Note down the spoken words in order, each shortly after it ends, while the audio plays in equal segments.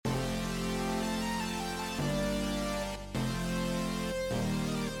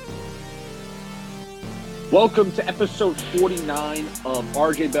Welcome to episode 49 of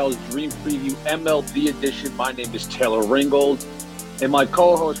RJ Bell's Dream Preview MLB edition. My name is Taylor Ringold, and my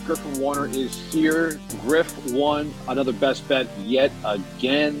co-host Griffin Warner is here. Griff won another best bet yet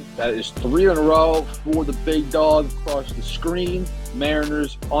again. That is 3 in a row for the big dog across the screen.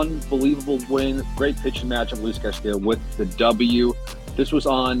 Mariners, unbelievable win. Great pitching matchup. Luis Castillo with the W. This was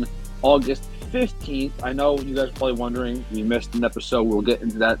on August 15th. I know you guys are probably wondering, we missed an episode. We'll get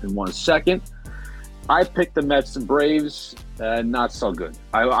into that in 1 second. I picked the Mets and Braves, not so good.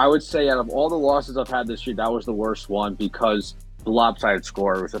 I would say out of all the losses I've had this year, that was the worst one because the lopsided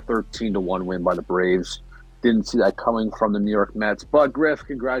score was a 13-1 win by the Braves. Didn't see that coming from the New York Mets. But, Griff,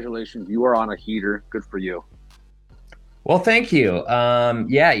 congratulations. You are on a heater. Good for you. Well, thank you.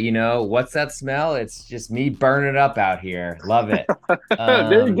 What's that smell? It's just me burning up out here. Love it.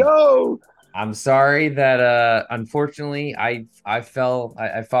 There you go. I'm sorry that unfortunately I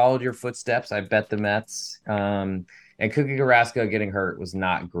followed your footsteps. I bet the Mets. And Cookie Carrasco getting hurt was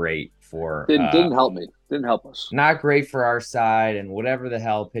not great for Didn't help me. Didn't help us. not great for our side, and whatever the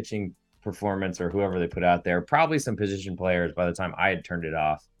hell pitching performance or whoever they put out there, probably some position players by the time I had turned it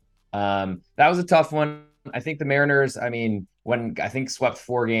off. That was a tough one. I think the Mariners, when I think swept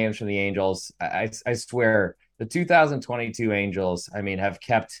 4 games from the Angels, I swear the 2022 Angels, have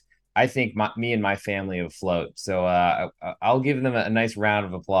kept, I think, me and my family afloat. So I'll give them a nice round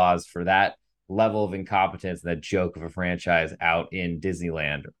of applause for that level of incompetence, that joke of a franchise out in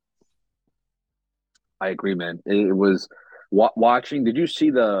Disneyland. I agree, man. It was watching. Did you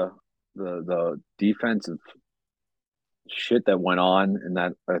see the defensive shit that went on in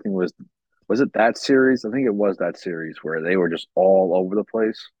that? I think was it that series? I think it was that series where they were just all over the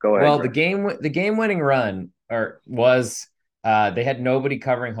place. Go ahead, Well, Griff. the game winning run was they had nobody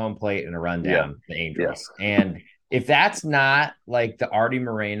covering home plate in a Yeah, rundown, the yeah. Angels. And if that's not like the Artie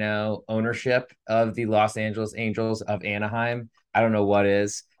Moreno ownership of the Los Angeles Angels of Anaheim, I don't know what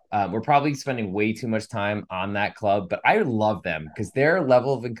is. We're probably spending way too much time on that club, but I love them because their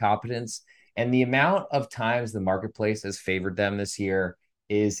level of incompetence and the amount of times the marketplace has favored them this year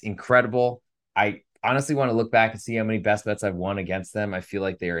is incredible. I honestly want to look back and see how many best bets I've won against them. I feel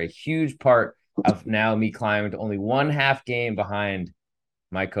like they are a huge part of now me climbing to only 1/2 game behind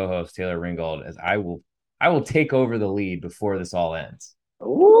my co-host Taylor Ringold, as I will take over the lead before this all ends.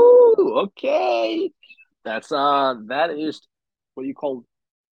 Ooh, okay. That is what you call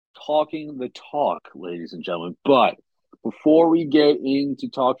talking the talk, ladies and gentlemen. But before we get into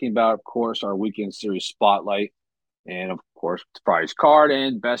talking about, of course, our weekend series spotlight, and of course, prize card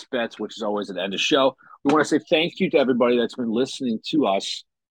and best bets, which is always at the end of the show, we want to say thank you to everybody that's been listening to us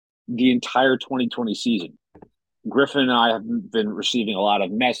the entire 2020 season. Griffin and I have been receiving a lot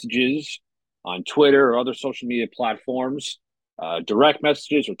of messages on Twitter or other social media platforms, direct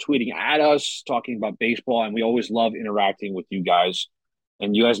messages or tweeting at us, talking about baseball. And we always love interacting with you guys.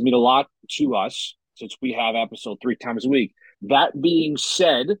 And you guys mean a lot to us since we have episode 3 times a week. That being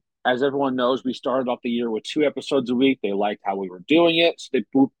said, as everyone knows, we started off the year with 2 episodes a week. They liked how we were doing it. So they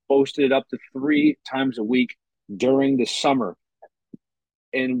boosted it up to 3 times a week during the summer.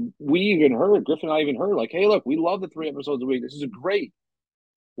 And we even heard, Griffin and I even heard, like, hey, look, we love the 3 episodes a week. This is great.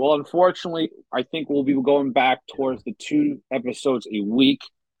 Well, unfortunately, I think we'll be going back towards the 2 episodes a week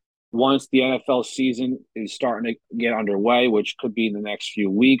once the NFL season is starting to get underway, which could be in the next few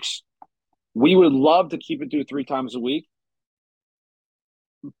weeks. We would love to keep it to 3 times a week,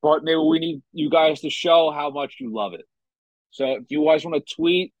 but maybe we need you guys to show how much you love it. So if you guys want to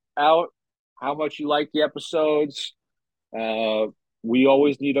tweet out how much you like the episodes, we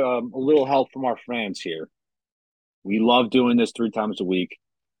always need a little help from our fans here. We love doing this 3 times a week.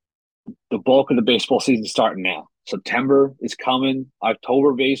 The bulk of the baseball season is starting now. September is coming.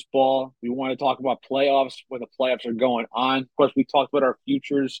 October baseball. We want to talk about playoffs, where the playoffs are going on. Of course, we talked about our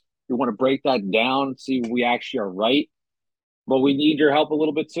futures. We want to break that down, see if we actually are right. But we need your help a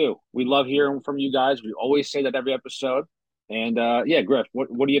little bit too. We love hearing from you guys. We always say that every episode. And yeah, Griff, what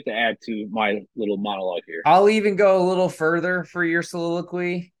do you have to add to my little monologue here? I'll even go a little further for your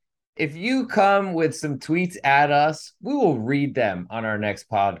soliloquy. If you come with some tweets at us, we will read them on our next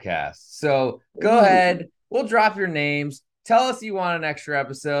podcast. So go Ooh, ahead. We'll drop your names. Tell us you want an extra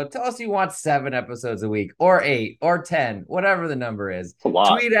episode. Tell us you want 7 episodes a week or 8 or 10, whatever the number is. it's a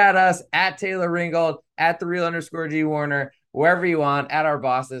lot. Tweet at us at Taylor Ringold, at the real underscore G Warner, wherever you want, at our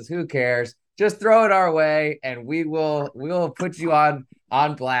bosses. Who cares? Just throw it our way and we will put you on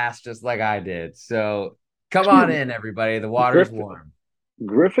blast just like I did. So come on in, everybody. The water's Griff, warm.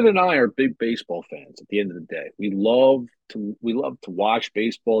 Griffin and I are big baseball fans at the end of the day. We love to watch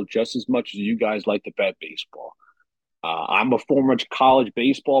baseball just as much as you guys like to bet baseball. I'm a former college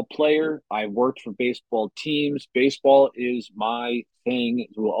baseball player. I worked for baseball teams. Baseball is my thing.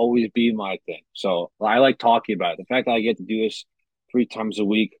 It will always be my thing. So I like talking about it. The fact that I get to do this 3 times a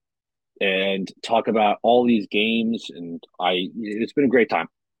week and talk about all these games, and it's been a great time.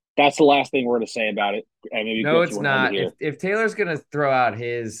 That's the last thing we're going to say about it. And maybe No, Griff, you it's want to end it not. here? If Taylor's gonna throw out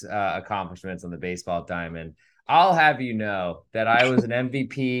his accomplishments on the baseball diamond, I'll have you know that I was an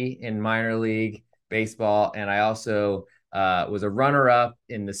MVP in minor league baseball, and I also was a runner-up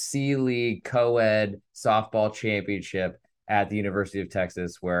in the C League co-ed softball championship at the University of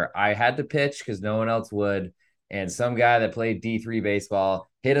Texas, where I had to pitch because no one else would, and some guy that played D3 baseball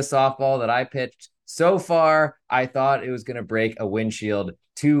hit a softball that I pitched so far, I thought it was going to break a windshield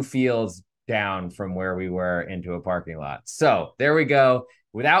 2 fields down from where we were into a parking lot. So there we go.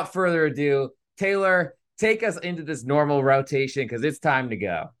 Without further ado, Taylor, take us into this normal rotation because it's time to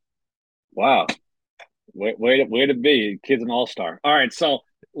go. Wow. Way to be. Kid's an all-star. All right, so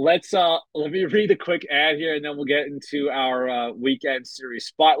let me read a quick ad here and then we'll get into our weekend series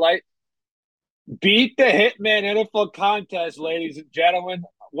spotlight. Beat the Hitman NFL contest, ladies and gentlemen.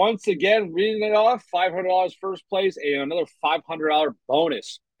 Once again, reading it off, $500 first place and another $500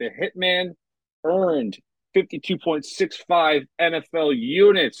 bonus. The Hitman earned 52.65 NFL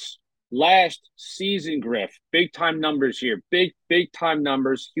units last season, Griff. Big time numbers here. Big time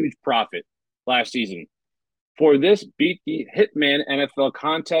numbers. Huge profit last season. For this Beat the Hitman NFL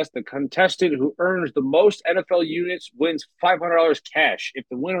contest, the contestant who earns the most NFL units wins $500 cash. If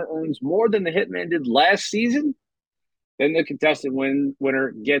the winner earns more than the Hitman did last season, then the contestant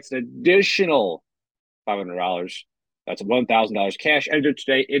winner gets an additional $500. That's $1,000 cash. Enter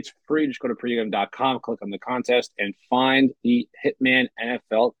today. It's free. Just go to pregame.com, click on the contest, and find the Hitman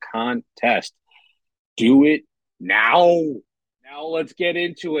NFL contest. Do it now. Now let's get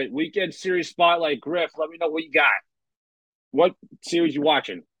into it. Weekend series spotlight. Griff, let me know what you got. What series you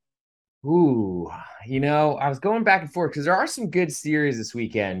watching? Ooh, I was going back and forth because there are some good series this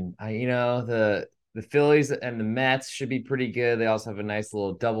weekend. The Phillies and the Mets should be pretty good. They also have a nice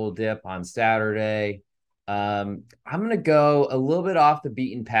little double dip on Saturday. I'm gonna go a little bit off the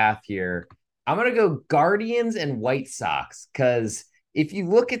beaten path here. I'm gonna go Guardians and White Sox because if you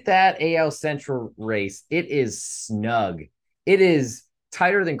look at that AL Central race, it is snug. It is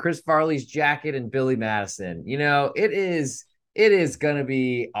tighter than Chris Farley's jacket and Billy Madison. It is going to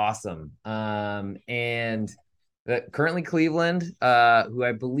be awesome. And currently Cleveland, who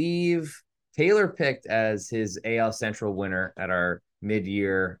I believe Taylor picked as his AL Central winner at our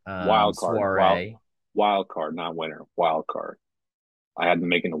mid-year Wild card. soiree. Wild card, not winner. Wild card. I had them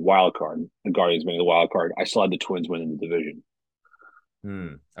making a wild card. The Guardians making the wild card. I still had the Twins winning the division.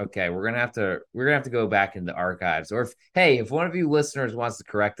 Okay, we're gonna have to go back in the archives. Or if one of you listeners wants to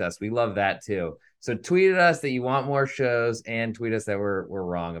correct us, we love that too. So tweet at us that you want more shows and tweet us that we're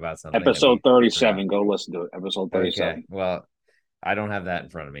wrong about something that Episode we 37. forgot. Go listen to it. Episode Okay, 37. well, I don't have that in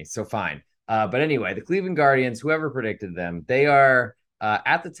front of me, so fine. But anyway, the Cleveland Guardians, whoever predicted them, they are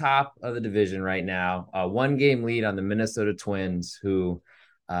at the top of the division right now. 1 game lead on the Minnesota Twins, who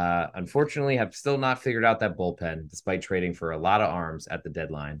unfortunately have still not figured out that bullpen, despite trading for a lot of arms at the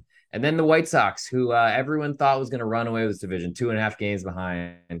deadline. And then the White Sox, who everyone thought was going to run away with this division, 2.5 games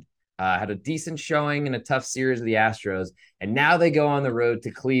behind, had a decent showing in a tough series of the Astros, and now they go on the road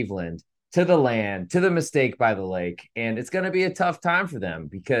to Cleveland, to the land, to the mistake by the lake. And it's going to be a tough time for them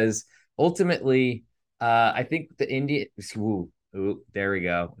because ultimately, I think the Indian, there we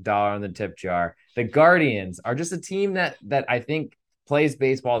go, dollar on the tip jar. The Guardians are just a team that I think plays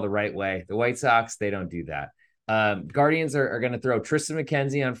baseball the right way. The White Sox, they don't do that. Guardians are going to throw Tristan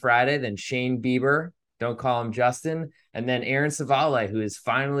McKenzie on Friday, then Shane Bieber, don't call him Justin, and then Aaron Savale, who has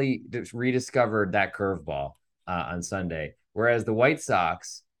finally rediscovered that curveball on Sunday. Whereas the White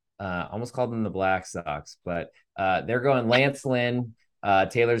Sox, almost called them the Black Sox, but they're going Lance Lynn,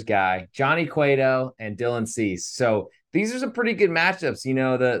 Taylor's guy, Johnny Cueto, and Dylan Cease. So these are some pretty good matchups.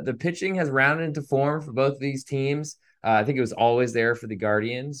 The pitching has rounded into form for both of these teams. I think it was always there for the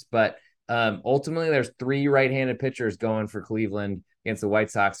Guardians, but ultimately there's 3 right-handed pitchers going for Cleveland against the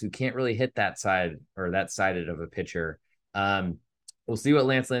White Sox who can't really hit that side or that sided of a pitcher. We'll see what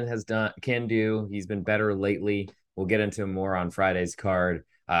Lance Lynn can do. He's been better lately. We'll get into more on Friday's card.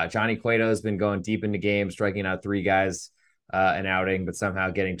 Johnny Cueto has been going deep into games, striking out 3 guys an outing, but somehow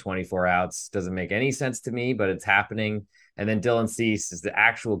getting 24 outs. Doesn't make any sense to me, but it's happening. And then Dylan Cease is the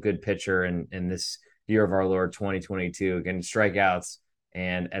actual good pitcher in this year of our Lord 2022, getting strikeouts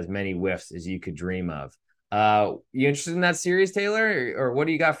and as many whiffs as you could dream of. You interested in that series, Taylor, or what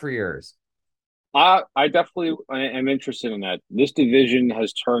do you got for yours? I definitely am interested in that. This division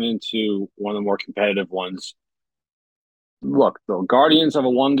has turned into one of the more competitive ones Look, the Guardians have a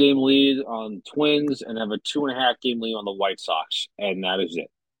 1 game lead on Twins and have a 2.5 game lead on the White Sox, and that is it.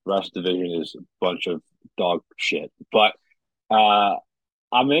 The rest of the division is a bunch of dog shit. But uh,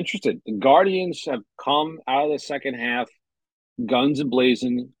 I'm interested. The Guardians have come out of the second half, guns a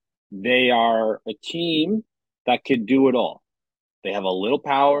blazing. They are a team that could do it all. They have a little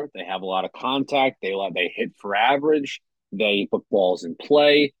power. They have a lot of contact. They hit for average. They put balls in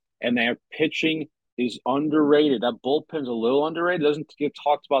play, and their pitching is underrated. That bullpen's a little underrated. It doesn't get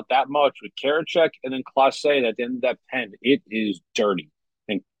talked about that much with Karachek and then Clase at the end of that pen. It is dirty,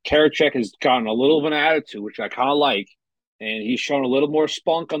 and Karachek has gotten a little of an attitude, which I kind of like, and he's shown a little more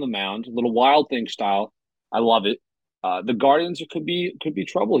spunk on the mound, a little wild thing style. I love it. The Guardians could be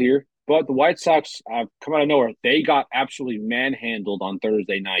trouble here. But the White Sox have come out of nowhere. They got absolutely manhandled on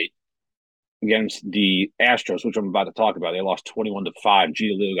Thursday night against the Astros, which I'm about to talk about. They lost 21-5.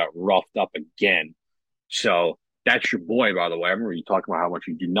 Giolito got roughed up again. So that's your boy, by the way. I remember you talking about how much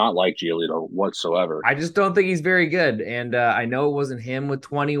you do not like Giolito whatsoever. I just don't think he's very good. And I know it wasn't him with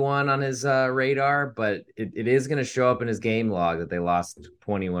 21 on his radar, but it is going to show up in his game log that they lost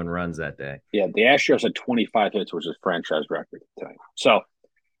 21 runs that day. Yeah, the Astros had 25 hits, which is franchise record tonight. So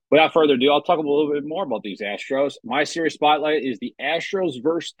without further ado, I'll talk a little bit more about these Astros. My series spotlight is the Astros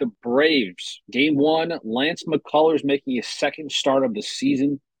versus the Braves. Game one, Lance McCullers making his second start of the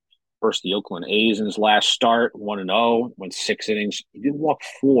season versus the Oakland A's in his last start, 1-0, went 6 innings. He did walk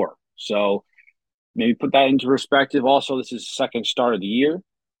four. So maybe put that into perspective. Also, this is the second start of the year.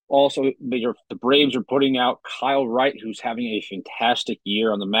 Also, the Braves are putting out Kyle Wright, who's having a fantastic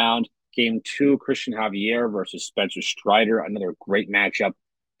year on the mound. Game two, Christian Javier versus Spencer Strider, another great matchup.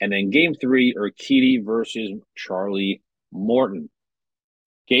 And then game three, Urquidy versus Charlie Morton.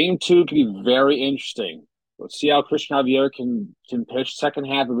 Game two could be very interesting. Let's see how Christian Javier can pitch. Second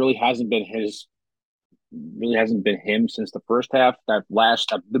half, it really hasn't been him since the first half.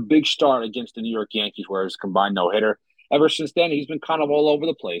 The big start against the New York Yankees, where his combined no hitter. Ever since then, he's been kind of all over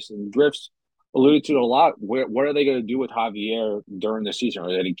the place. And Drifts alluded to it a lot. What are they going to do with Javier during the season? Are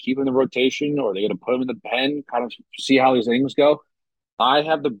they going to keep him in the rotation, or are they going to put him in the pen? Kind of see how these things go. I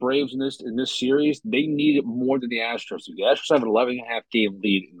have the Braves in this series. They need it more than the Astros. The Astros have an 11.5 game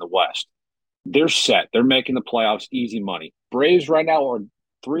lead in the West. They're set. They're making the playoffs easy money. Braves right now are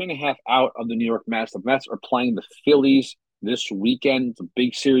 3.5 out of the New York Mets. The Mets are playing the Phillies this weekend. It's a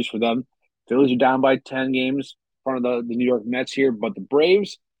big series for them. Phillies are down by 10 games in front of the New York Mets here, but the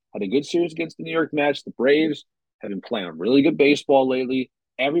Braves had a good series against the New York Mets. The Braves have been playing really good baseball lately.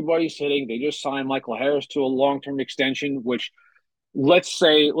 Everybody's hitting. They just signed Michael Harris to a long-term extension, which is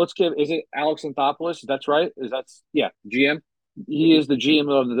it Alex Anthopoulos? That's right. Yeah, GM. He is the GM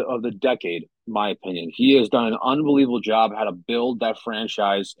of the decade, in my opinion. He has done an unbelievable job how to build that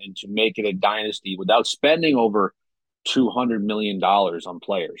franchise and to make it a dynasty without spending over $200 million on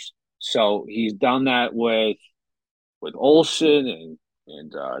players. So he's done that with Olsen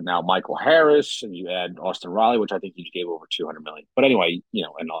and now Michael Harris, and you add Austin Riley, which I think he gave over 200 million. But anyway,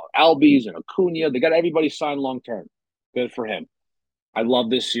 and Albies and Acuna, they got everybody signed long term. Good for him. I love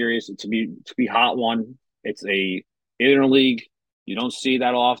this series to be hot one. It's a interleague. You don't see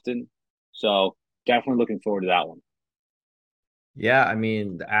that often, so definitely looking forward to that one. Yeah, I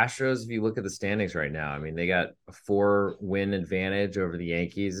mean, the Astros, if you look at the standings right now, I mean, they got a 4-win advantage over the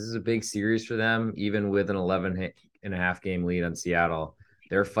Yankees. This is a big series for them, even with an 11.5 game lead on Seattle.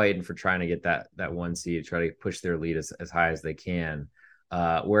 They're fighting for trying to get that one seed, try to push their lead as high as they can.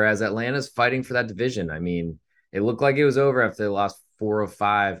 Whereas Atlanta's fighting for that division. I mean, it looked like it was over after they lost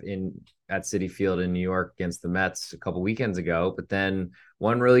 4-5 at Citi Field in New York against the Mets a couple weekends ago, but then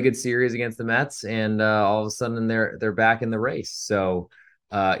one really good series against the Mets, and all of a sudden they're back in the race. So,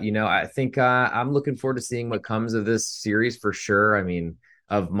 I think I'm looking forward to seeing what comes of this series for sure. I mean,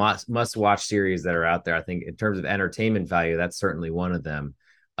 of must watch series that are out there, I think in terms of entertainment value, that's certainly one of them.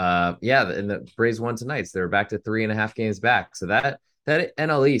 Yeah, and the Braves won tonight, so they're back to 3.5 games back. So that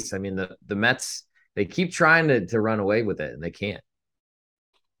NL East, I mean, the Mets, they keep trying to run away with it and they can't.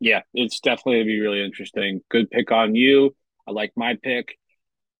 Yeah, it's definitely going to be really interesting. Good pick on you. I like my pick.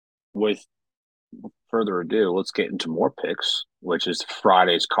 With further ado, let's get into more picks, which is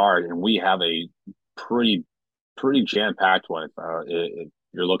Friday's card, and we have a pretty pretty jam packed one. If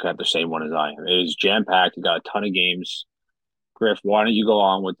you're looking at the same one as I am, it is jam packed. You got a ton of games. Griff, why don't you go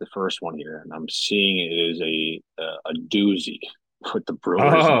on with the first one here? And I'm seeing it is a doozy with the Brewers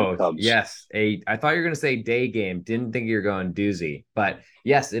and the Oh, Cubs. yes. I thought you were going to say day game. Didn't think you were going doozy. But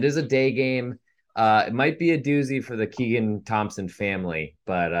yes, it is a day game. It might be a doozy for the Keegan Thompson family.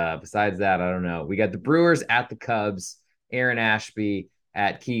 But besides that, I don't know. We got the Brewers at the Cubs, Aaron Ashby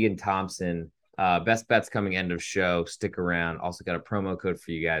at Keegan Thompson. Best bets coming end of show. Stick around. Also got a promo code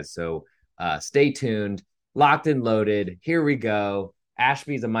for you guys. So stay tuned. Locked and loaded. Here we go.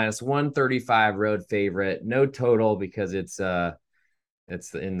 Ashby's a minus 135 road favorite. No total because it's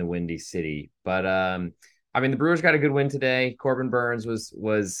in the Windy City. But I mean, the Brewers got a good win today. Corbin Burns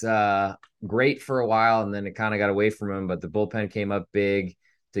was great for a while, and then it kind of got away from him. But the bullpen came up big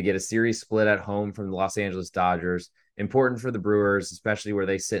to get a series split at home from the Los Angeles Dodgers. Important for the Brewers, especially where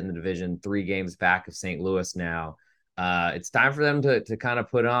they sit in the division, 3 games back of St. Louis now. It's time for them to kind of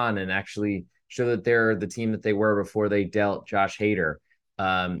put on and actually show that they're the team that they were before they dealt Josh Hader.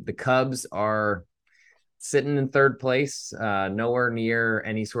 The Cubs are sitting in third place, nowhere near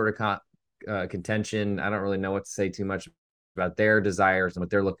any sort of contention. I don't really know what to say too much about their desires and what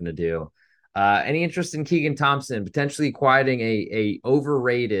they're looking to do. Any interest in Keegan Thompson potentially quieting a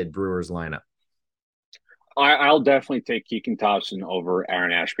overrated Brewers lineup? I'll definitely take Keegan Thompson over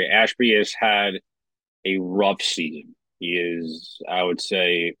Aaron Ashby. Ashby has had a rough season. He is, I would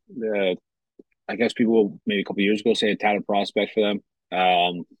say, I guess people maybe a couple years ago say a touted prospect for them.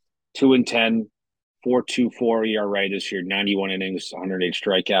 2-10, 4.24 ERA this year, 91 innings, 108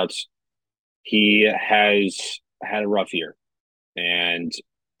 strikeouts. He has had a rough year, and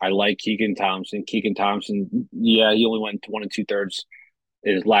I like Keegan Thompson. Keegan Thompson, yeah, he only went 1 2/3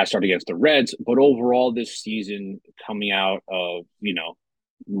 in his last start against the Reds, but overall this season, coming out of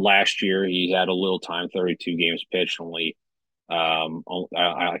last year, he had a little time, 32 games pitched, only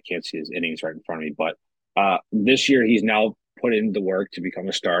I can't see his innings right in front of me, but this year he's now put in the work to become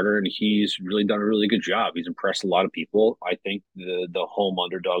a starter, and he's really done a really good job. He's impressed a lot of people. I think the home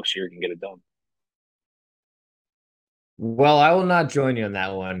underdogs here can get it done. Well, I will not join you on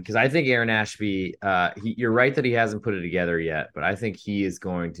that one because I think Aaron Ashby, you're right that he hasn't put it together yet, but I think he is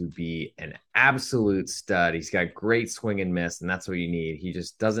going to be an absolute stud. He's got great swing and miss, and that's what you need. He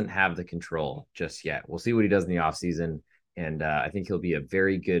just doesn't have the control just yet. We'll see what he does in the offseason, and I think he'll be a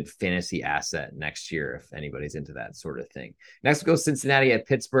very good fantasy asset next year if anybody's into that sort of thing. Next, we'll go Cincinnati at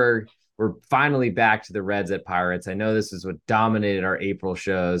Pittsburgh. We're finally back to the Reds at Pirates. I know this is what dominated our April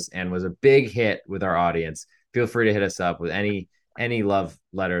shows and was a big hit with our audience. Feel free to hit us up with any love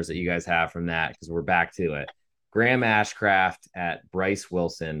letters that you guys have from that because we're back to it. Graham Ashcraft at Bryce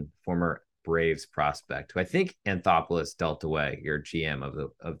Wilson, former Braves prospect, who I think Anthopoulos dealt away, your GM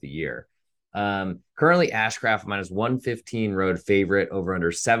of the year. Currently Ashcraft minus 115 road favorite over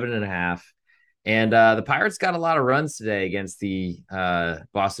under 7.5. And the Pirates got a lot of runs today against the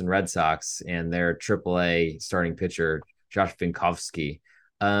Boston Red Sox and their AAA starting pitcher, Josh Winkowski.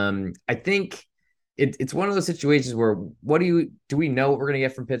 I think it's one of those situations where do we know what we're going to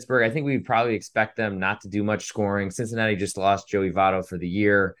get from Pittsburgh? I think we probably expect them not to do much scoring. Cincinnati just lost Joey Votto for the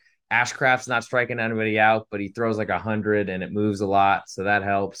year. Ashcraft's not striking anybody out, but he throws like 100 and it moves a lot, so that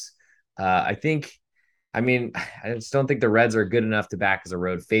helps. I just don't think the Reds are good enough to back as a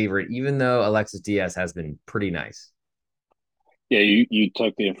road favorite, even though Alexis Diaz has been pretty nice. Yeah, you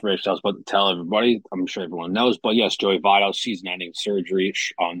took the information I was about to tell everybody. I'm sure everyone knows, but yes, Joey Votto, season-ending surgery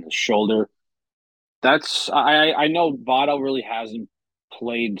on the shoulder. I know Votto really hasn't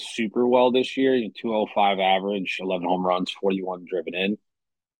played super well this year. 205 average, 11 home runs, 41 driven in.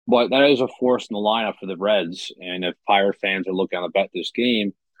 But that is a force in the lineup for the Reds. And if Pirate fans are looking to bet this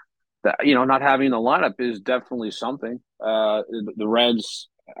game, that not having the lineup is definitely something. The Reds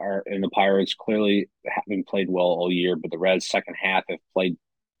and the Pirates clearly haven't played well all year, but the Reds second half have played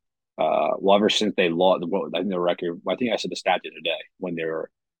well ever since they lost. I think the record. I think I said the stat the other day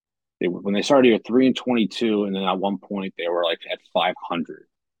when they started at 3-22, and then at one point they were like at 500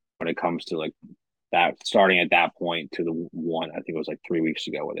 when it comes to like that starting at that point to the one I think it was like 3 weeks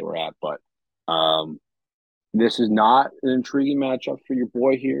ago where they were at. But this is not an intriguing matchup for your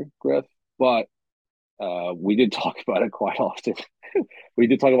boy here, Griff. But we did talk about it quite often. We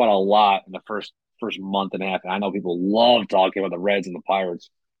did talk about it a lot in the first month and a half. And I know people love talking about the Reds and the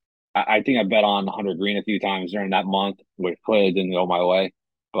Pirates. I think I bet on Hunter Green a few times during that month, which clearly didn't go my way.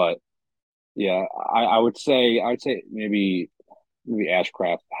 But yeah, I would say maybe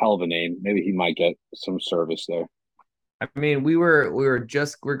Ashcraft, hell of a name. Maybe he might get some service there. I mean, we're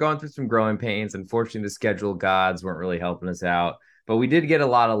going through some growing pains. Unfortunately, the schedule gods weren't really helping us out, but we did get a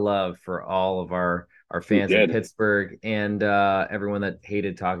lot of love for all of our fans in Pittsburgh and everyone that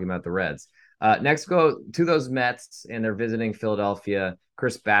hated talking about the Reds. Next, go to those Mets, and they're visiting Philadelphia.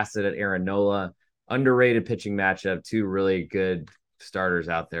 Chris Bassett at Aaron Nola, underrated pitching matchup. Two really good starters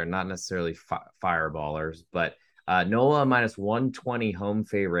out there, not necessarily fireballers, but Nola minus 120 home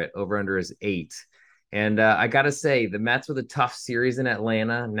favorite, over under is 8. And I got to say, the Mets with a tough series in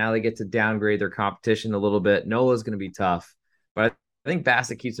Atlanta. Now they get to downgrade their competition a little bit. Nola's going to be tough, but I think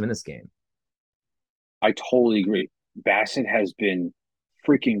Bassett keeps him in this game. I totally agree. Bassett has been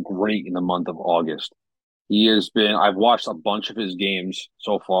freaking great in the month of August. He has been. I've watched a bunch of his games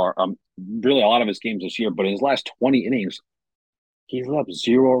so far. Really a lot of his games this year. But in his last 20 innings, he's left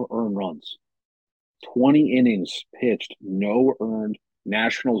zero earned runs. 20 innings pitched, no earned.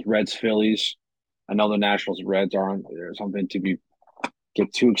 Nationals, Reds, Phillies. I know the Nationals, Reds aren't there's something to be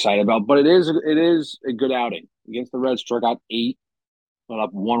get too excited about, but it is a good outing against the Reds. Struck out eight, let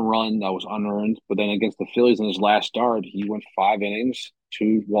up one run that was unearned. But then against the Phillies in his last start, he went 5 innings,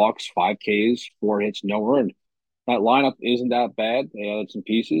 two walks, five Ks, four hits, no earned. That lineup isn't that bad. They added some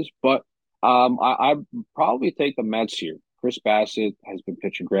pieces, but I probably take the Mets here. Chris Bassett has been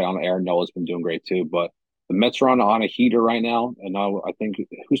pitching great. On Aaron Nola's been doing great too, but the Mets are on a heater right now, and I think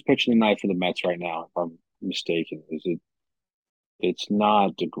who's pitching tonight for the Mets right now? If I'm mistaken, is it? It's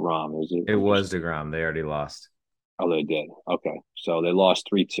not DeGrom, is it? It was DeGrom. They already lost. Oh, they did. Okay, so they lost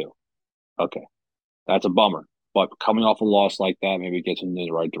 3-2. Okay, that's a bummer. But coming off a loss like that, maybe it gets them in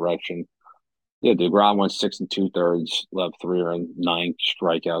the right direction. Yeah, DeGrom went 6 2/3, left three and nine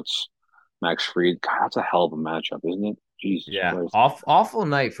strikeouts. Max Fried, God, that's a hell of a matchup, isn't it? Jesus Yeah, Christ, awful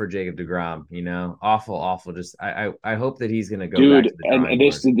night for Jacob DeGrom. Awful. Just I hope that he's going to go back dude. to the And, drawing and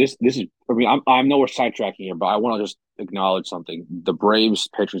this board. this this is. I mean, I know we're sidetracking here, but I want to just acknowledge something. The Braves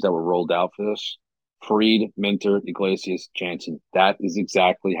pitchers that were rolled out for this: Fried, Minter, Iglesias, Jansen. That is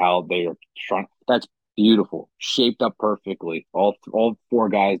exactly how they are trying. That's beautiful, shaped up perfectly. All four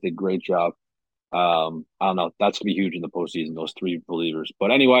guys did great job. I don't know. That's gonna be huge in the postseason. Those three relievers. But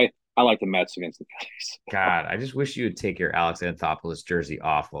anyway, I like the Mets against the Phillies. God, I just wish you would take your Alex Anthopoulos jersey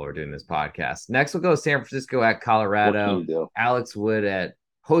off while we're doing this podcast. Next, we'll go San Francisco at What can Colorado. you do? Alex Wood at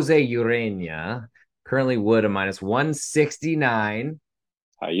Jose Urena. Currently, Wood a minus 169.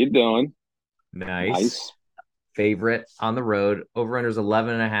 How you doing? Nice. Nice. Favorite on the road. Over unders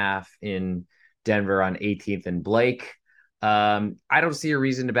 11 and a half in Denver on 18th and Blake. I don't see a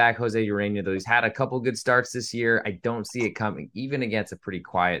reason to back Jose Urena, though he's had a couple good starts this year. I don't see it coming, even against a pretty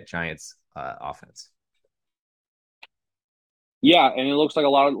quiet Giants offense. Yeah, and it looks like a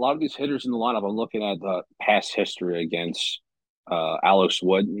lot of these hitters in the lineup. I'm looking at the past history against Alex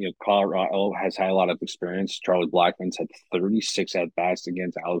Wood. Colorado has had a lot of experience. Charlie Blackmon's had 36 at bats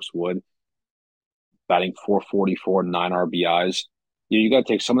against Alex Wood, batting 444, nine RBIs. You got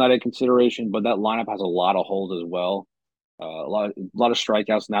to take some of that into consideration, but that lineup has a lot of holes as well. A lot of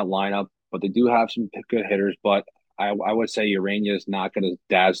strikeouts in that lineup, but they do have some good hitters. But I would say Urania is not going to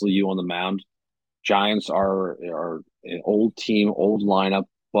dazzle you on the mound. Giants are an old team, old lineup,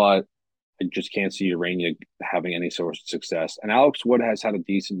 but I just can't see Urania having any sort of success. And Alex Wood has had a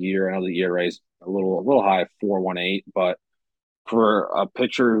decent year. I know the ERA is a little high, 4.18, but for a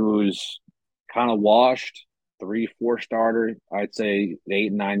pitcher who's kind of washed, 3-4 starter, I'd say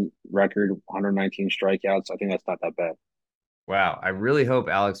the 8-9 record, 119 strikeouts. I think that's not that bad. Wow. I really hope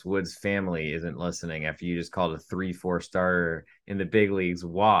Alex Wood's family isn't listening after you just called a 3-4 starter in the big leagues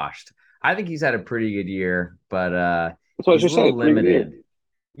washed. I think he's had a pretty good year, but That's what I was he's a just little saying. Three. limited.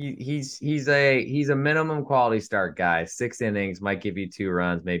 He's a minimum quality start guy. 6 innings might give you 2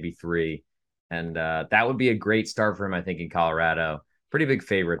 runs, maybe three, and that would be a great start for him. I think in Colorado, pretty big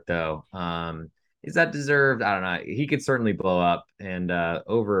favorite though. Is that deserved? I don't know. He could certainly blow up, and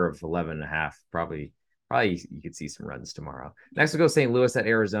over of 11 and a half, probably you could see some runs tomorrow. Next, we'll go St. Louis at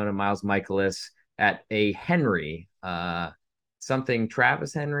Arizona. Miles Michaelis at a Henry. Something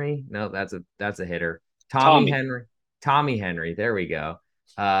Travis Henry. No, that's a hitter. Tommy Tommy. Henry. Tommy Henry. There we go.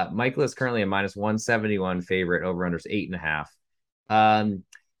 Michael is currently a minus 171 favorite, over unders 8.5.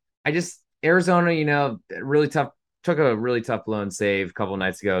 I just Arizona, really tough, took a really tough blown save a couple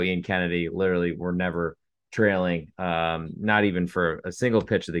nights ago. Ian Kennedy literally were never trailing, not even for a single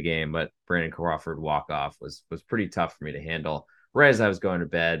pitch of the game, but Brandon Crawford walk off was pretty tough for me to handle right as I was going to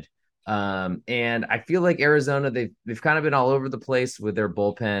bed. And I feel like Arizona, they've kind of been all over the place with their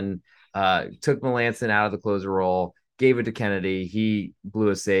bullpen. Took Melanson out of the closer role, gave it to Kennedy. He blew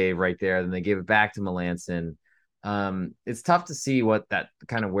a save right there. Then they gave it back to Melanson. It's tough to see what that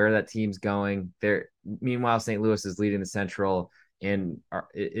kind of where that team's going. There, meanwhile, St. Louis is leading the Central and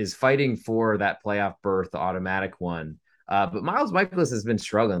is fighting for that playoff berth, the automatic one. But Miles Michaelis has been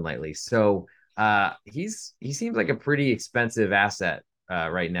struggling lately, so he seems like a pretty expensive asset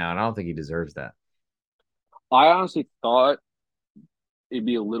right now, and I don't think he deserves that. I honestly thought it'd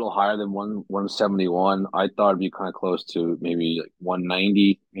be a little higher than 171. I thought it'd be kind of close to maybe like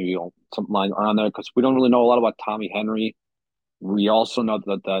 190, maybe something like around there, because we don't really know a lot about Tommy Henry. We also know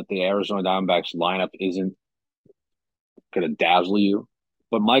that the Arizona Diamondbacks lineup isn't going to dazzle you.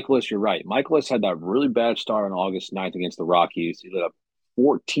 But Michaelis, you're right. Michaelis had that really bad start on August 9th against the Rockies. He lit up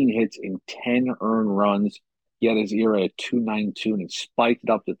 14 hits and 10 earned runs. He had his ERA at 2.92 and it spiked it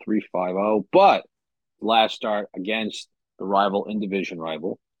up to 3.50. But last start against the rival in division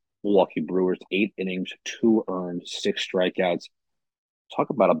rival, Milwaukee Brewers, 8 innings, 2 earned, 6 strikeouts.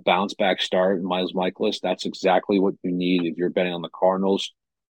 Talk about a bounce back start, Miles Michaelis. That's exactly what you need if you're betting on the Cardinals.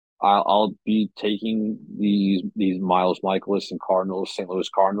 I'll be taking these Miles Michaelis and Cardinals, St. Louis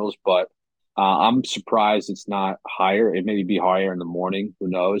Cardinals, but I'm surprised it's not higher. It may be higher in the morning. Who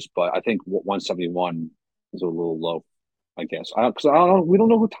knows? But I think 171 is a little low, I guess. Because I don't know. We don't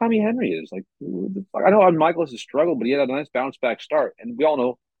know who Tommy Henry is. Like I know Michaelis has struggled, but he had a nice bounce back start, and we all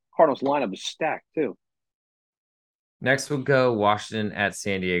know Cardinals lineup is stacked too. Next, we'll go Washington at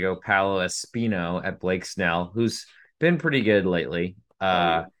San Diego. Paolo Espino at Blake Snell, who's been pretty good lately. Oh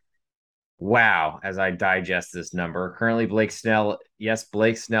yeah. Wow, as I digest this number. Currently, Blake Snell, yes,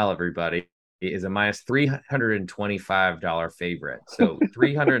 Blake Snell, everybody, is a minus $325 favorite. So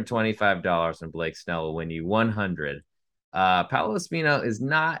 $325 and Blake Snell will win you 100. Paolo Espino is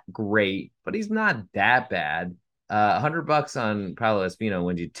not great, but he's not that bad. $100 on Paolo Espino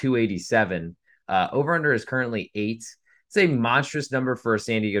wins you 287. Over under is currently 8. It's a monstrous number for a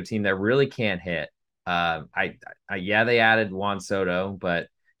San Diego team that really can't hit. Yeah, they added Juan Soto, but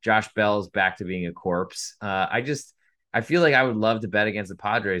Josh Bell's back to being a corpse. I feel like I would love to bet against the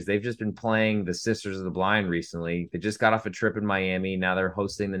Padres. They've just been playing the Sisters of the Blind recently. They just got off a trip in Miami. Now they're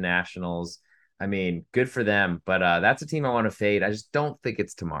hosting the Nationals. I mean, good for them, but that's a team I want to fade. I just don't think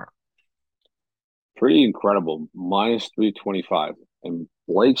it's tomorrow. Pretty incredible. Minus 325. And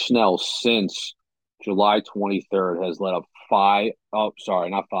Blake Snell since July 23rd has let up five. Oh,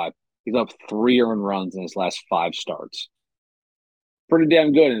 sorry, not five. He's up 3 earned runs in his last 5 starts. Pretty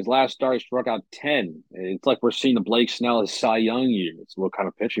damn good. In his last start, he struck out 10. It's like we're seeing the Blake Snell his Cy Young year. It's what kind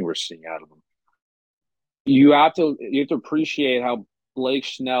of pitching we're seeing out of him. You have to appreciate how Blake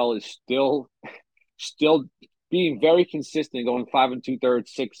Snell is still being very consistent, going 5 2/3,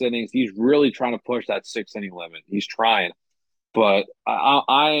 6 innings. He's really trying to push that 6 inning limit. He's trying, but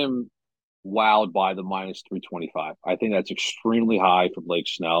I am wowed by the minus 325. I think that's extremely high for Blake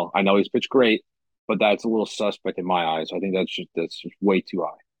Snell. I know he's pitched great, but that's a little suspect in my eyes. I think that's just way too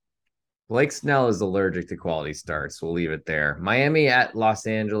high. Blake Snell is allergic to quality starts. We'll leave it there. Miami at Los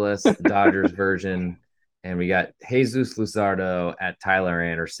Angeles, the Dodgers version. And we got Jesus Luzardo at Tyler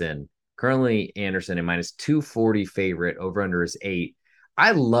Anderson. Currently, Anderson a minus 240 favorite. Over under is 8.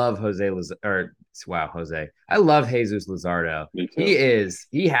 I love Jose. I love Jesus Luzardo. Me too.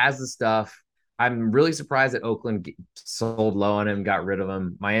 He has the stuff. I'm really surprised that Oakland sold low on him, got rid of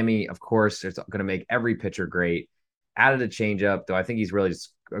him. Miami, of course, is going to make every pitcher great. Added a changeup, though I think he's really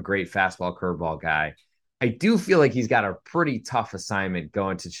just a great fastball curveball guy. I do feel like he's got a pretty tough assignment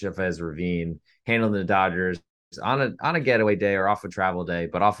going to Chavez Ravine, handling the Dodgers on a getaway day or off a travel day,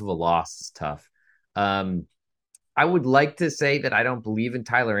 but off of a loss is tough. I would like to say that I don't believe in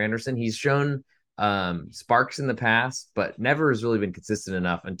Tyler Anderson. He's shown sparks in the past, but never has really been consistent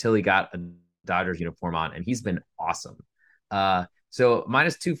enough until he got a Dodgers uniform on, and he's been awesome. So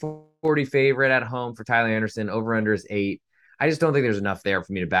minus 240 favorite at home for Tyler Anderson. Over under is 8. I just don't think there's enough there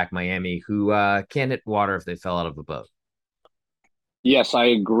for me to back Miami, who can't hit water if they fell out of a boat. Yes, I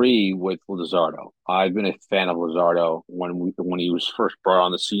agree with Luzardo. I've been a fan of Luzardo when he was first brought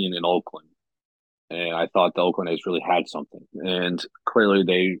on the scene in Oakland, and I thought the Oakland A's really had something. And clearly,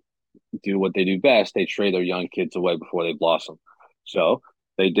 they do what they do best: they trade their young kids away before they blossom. So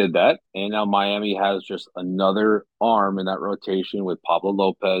they did that, and now Miami has just another arm in that rotation with Pablo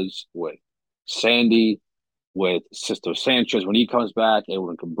Lopez, with Sandy, with Sisto Sanchez when he comes back,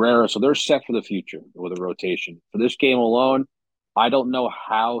 Edwin Cabrera. So they're set for the future with a rotation. For this game alone, I don't know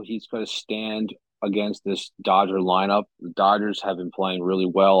how he's going to stand against this Dodger lineup. The Dodgers have been playing really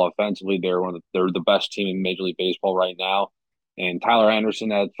well offensively. They're the best team in Major League Baseball right now. And Tyler Anderson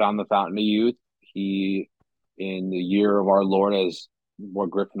had found the fountain of youth. He, in the year of our Lord, as what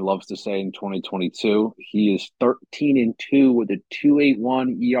Griffin loves to say, in 2022, he is 13-2 with a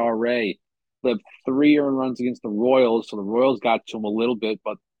 2.81 ERA. They have 3 earned runs against the Royals, so the Royals got to him a little bit,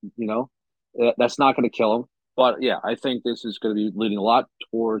 but that's not going to kill him. But yeah, I think this is going to be leading a lot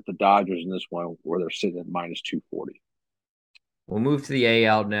towards the Dodgers in this one, where they're sitting at minus 240. We'll move to the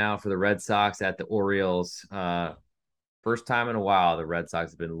AL now for the Red Sox at the Orioles. First time in a while, the Red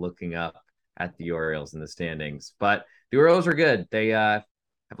Sox have been looking up at the Orioles in the standings, but the Orioles are good. They have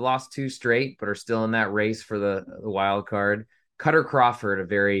lost 2 straight, but are still in that race for the wild card. Cutter Crawford, a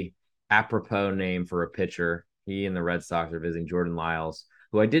very apropos name for a pitcher. He and the Red Sox are visiting Jordan Lyles,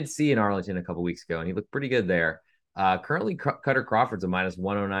 who I did see in Arlington a couple weeks ago, and he looked pretty good there. Currently, Cutter Crawford's a minus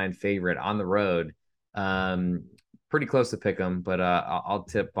 109 favorite on the road. pretty close to pick them, but I'll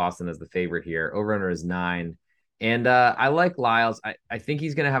tip Boston as the favorite here. Over under is 9. And I like Lyles. I think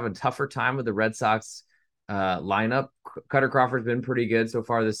he's going to have a tougher time with the Red Sox lineup. Cutter Crawford's been pretty good so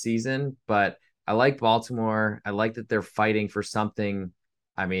far this season, but I like Baltimore. I like that they're fighting for something.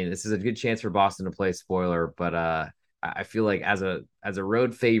 I mean, this is a good chance for Boston to play spoiler, but I feel like as a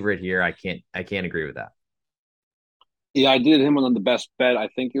road favorite here, I can't agree with that. Yeah, I did him on the best bet. I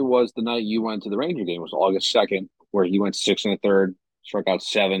think it was the night you went to the Ranger game. It was August 2nd, where he went 6 and a third, struck out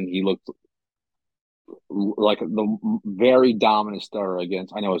 7. He looked like the very dominant starter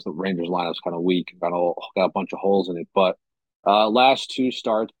against. I know the Rangers lineup's kind of weak, got a bunch of holes in it, but last 2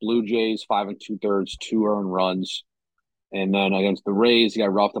 starts, Blue Jays 5 and 2/3, 2 earned runs, and then against the Rays, he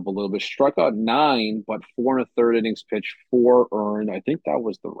got roughed up a little bit, struck out 9, but 4 and a third innings pitched, 4 earned. I think that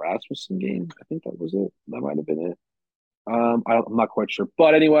was the Rasmussen game. I think that was it. That might have been it. I'm not quite sure,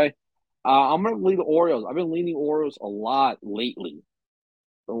 but anyway, I'm gonna lead the Orioles. I've been leaning Orioles a lot lately.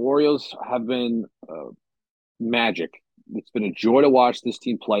 The Orioles have been magic. It's been a joy to watch this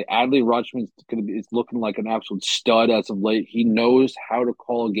team play. Adley Rutschman's going to be. It's looking like an absolute stud as of late. He knows how to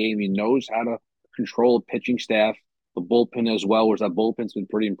call a game. He knows how to control a pitching staff, the bullpen as well. Which that bullpen's been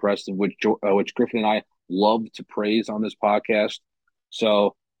pretty impressive, which Griffin and I love to praise on this podcast.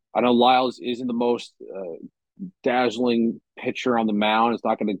 So I know Lyles isn't the most dazzling pitcher on the mound. It's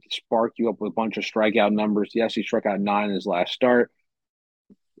not going to spark you up with a bunch of strikeout numbers. Yes, he struck out 9 in his last start.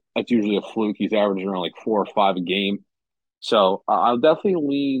 That's usually a fluke. He's averaging around like 4 or 5 a game. So I'll definitely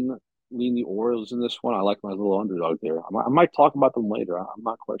lean the Orioles in this one. I like my little underdog there. I might talk about them later. I'm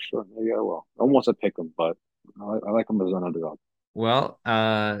not quite sure. Maybe I will. I don't want to pick them, but I like them as an underdog. Well,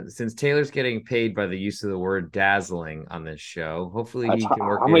 since Taylor's getting paid by the use of the word dazzling on this show, hopefully he can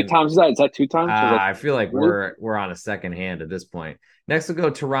work How many in. times is that? Is that 2 times? Or is that I feel like three? we're on a second hand at this point. Next, we'll go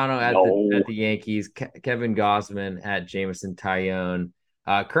Toronto No. at the Yankees. Kevin Gausman at Jameson Tyone.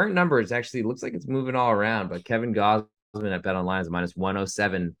 Current numbers actually looks like it's moving all around, but Kevin Gausman at Bet Online is minus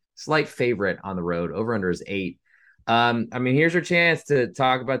 107, slight favorite on the road. Over under is 8. I mean, here's your chance to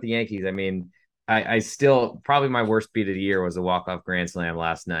talk about the Yankees. I mean, I still probably my worst beat of the year was a walk-off grand slam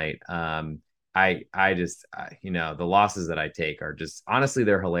last night. I just the losses that I take are just honestly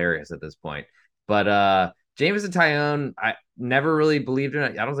they're hilarious at this point. But Jameson Tyone, I never really believed in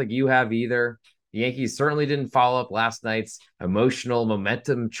it. I don't think you have either. The Yankees certainly didn't follow up last night's emotional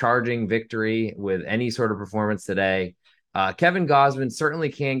momentum charging victory with any sort of performance today. Kevin Gausman certainly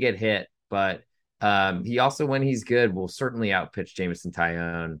can get hit, but he also, when he's good, will certainly outpitch Jameson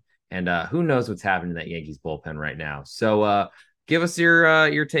Tyone. And who knows what's happening in that Yankees bullpen right now. So give us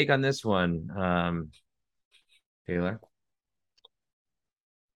your take on this one, Taylor.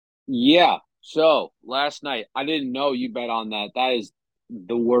 Yeah. So last night, I didn't know you bet on that. That is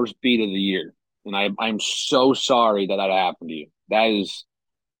the worst beat of the year, and I'm so sorry that happened to you. That is,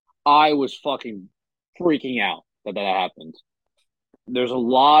 I was fucking freaking out that happened. There's a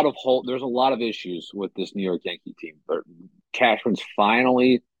lot of issues with this New York Yankee team. But Cashman's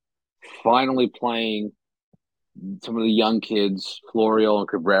finally playing. Some of the young kids, Florio and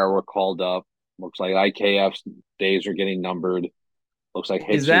Cabrera, were called up. Looks like IKF's days are getting numbered. Looks like Is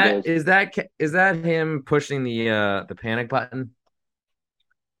Hicks are that good. is that is that him pushing the panic button?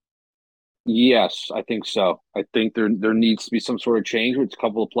 Yes, I think so. I think there needs to be some sort of change with a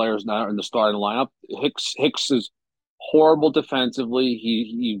couple of players now in the starting lineup. Hicks is horrible defensively.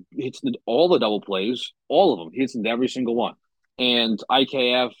 He hits all the double plays, all of them. He hits into every single one. And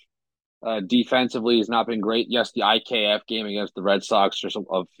IKF defensively has not been great. Yes, the IKF game against the Red Sox just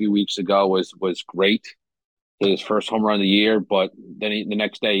a few weeks ago was great. His first home run of the year, but then the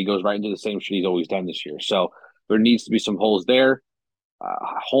next day he goes right into the same shit he's always done this year. So there needs to be some holes there.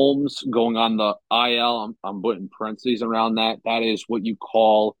 Holmes going on the IL. I'm putting parentheses around that. That is what you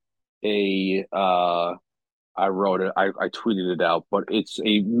call a. I wrote it. I tweeted it out, but it's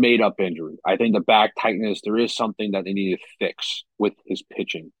a made up injury. I think the back tightness. There is something that they need to fix with his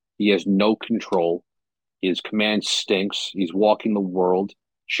pitching. He has no control. His command stinks. He's walking the world.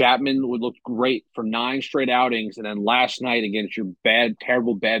 Chapman would look great for 9 straight outings, and then last night against your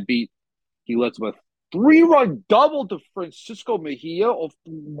terrible bad beat, he lets up a 3-run double to Francisco Mejia of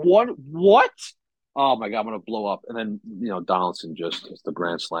one. What? Oh my god, I'm gonna blow up. And then Donaldson just hits the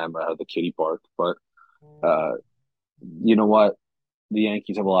grand slam out of the kitty park. But uh, you know what? The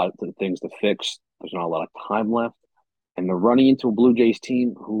Yankees have a lot of things to fix. There's not a lot of time left, and they're running into a Blue Jays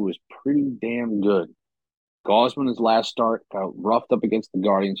team who is pretty damn good. Gausman, his last start, got roughed up against the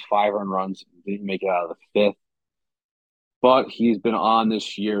Guardians, 5 earned runs, didn't make it out of the fifth. But he's been on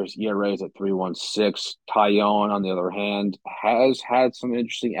this year. His ERA is at 3.16. Tyone, on the other hand, has had some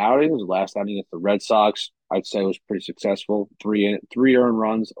interesting outings. His last outing against the Red Sox, I'd say was pretty successful. Three earned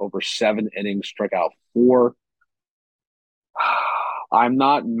runs over 7 innings, struck out four. I'm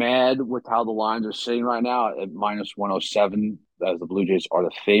not mad with how the lines are sitting right now at minus 107 as the Blue Jays are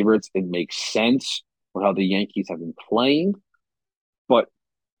the favorites. It makes sense with how the Yankees have been playing. But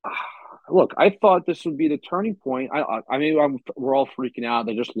look, I thought this would be the turning point. We're all freaking out.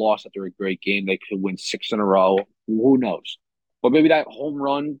 They just lost after a great game. They could win six in a row. Who knows? But maybe that home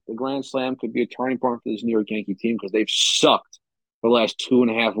run, the grand slam, could be a turning point for this New York Yankee team because they've sucked for the last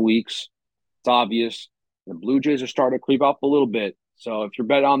 2.5 weeks. It's obvious. The Blue Jays are starting to creep up a little bit. So if you're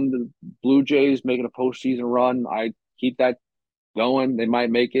betting on the Blue Jays making a postseason run, I keep that going. They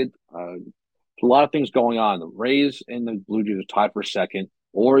might make it. A lot of things going on. The Rays and the Blue Jays are tied for second.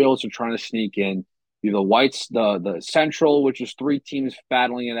 Orioles are trying to sneak in. You have the Whites, the Central, which is three teams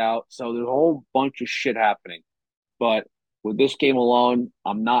battling it out. So there's a whole bunch of shit happening. But with this game alone,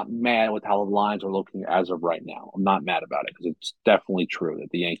 I'm not mad with how the lines are looking as of right now. I'm not mad about it because it's definitely true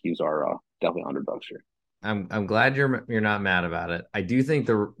that the Yankees are definitely underdogs here. I'm glad you're not mad about it. I do think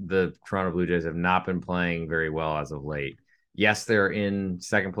the Toronto Blue Jays have not been playing very well as of late. Yes, they're in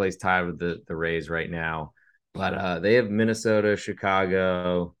second place tied with the Rays right now, but they have Minnesota,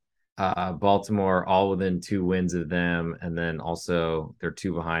 Chicago, Baltimore all within 2 wins of them, and then also they're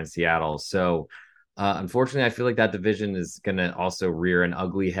two behind Seattle. So unfortunately, I feel like that division is going to also rear an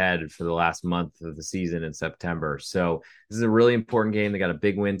ugly head for the last month of the season in September. So this is a really important game. They got a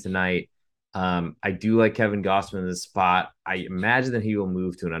big win tonight. I do like Kevin Gausman in this spot. I imagine that he will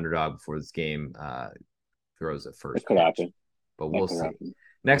move to an underdog before this game throws a It first could pitch, happen. but That we'll could see. happen.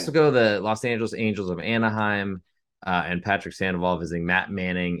 Next, Yeah. we'll go to the Los Angeles Angels of Anaheim and Patrick Sandoval visiting Matt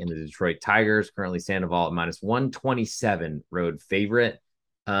Manning and the Detroit Tigers. Currently, Sandoval at minus 127 road favorite.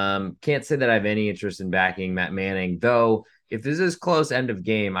 Can't say that I have any interest in backing Matt Manning, though. If this is close end of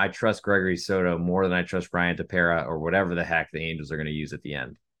game, I trust Gregory Soto more than I trust Brian Tepera or whatever the heck the Angels are going to use at the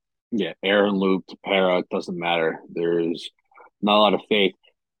end. Yeah, Aaron Loop, Para, it doesn't matter. There's not a lot of faith.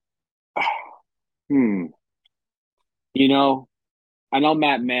 Hmm. You know, I know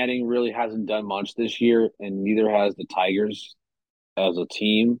Matt Manning really hasn't done much this year, and neither has the Tigers as a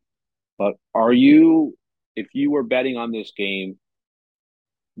team. But if you were betting on this game,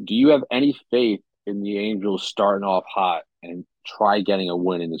 do you have any faith in the Angels starting off hot and try getting a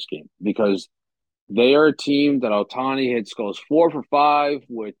win in this game? Because they are a team that Ohtani goes 4 for 5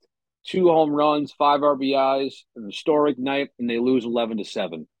 with 2 home runs, 5 RBIs, an historic night, and they lose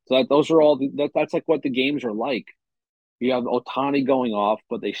 11-7. So those are that's like what the games are like. You have Ohtani going off,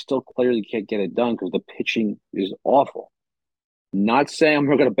 but they still clearly can't get it done because the pitching is awful. Not saying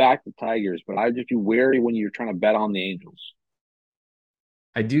we're going to back the Tigers, but I just be wary when you're trying to bet on the Angels.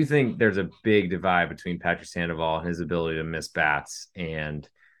 I do think there's a big divide between Patrick Sandoval and his ability to miss bats. And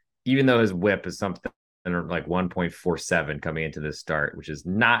even though his whip is something like 1.47 coming into this start, which is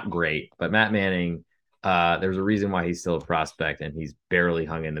not great, but Matt Manning, there's a reason why he's still a prospect and he's barely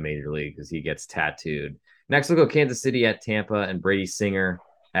hung in the major league because he gets tattooed. Next, we'll go Kansas City at Tampa and Brady Singer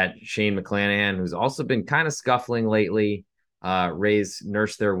at Shane McClanahan, who's also been kind of scuffling lately. Rays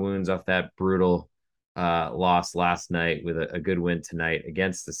nursed their wounds off that brutal loss last night with a good win tonight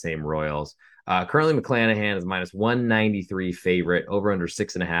against the same Royals. Currently, McClanahan is minus 193 favorite, over under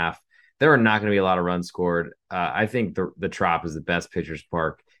 6.5. There are not going to be a lot of runs scored. I think the Trop is the best pitcher's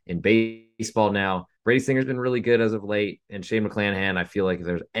park in baseball now. Brady Singer's been really good as of late, and Shane McClanahan, I feel like if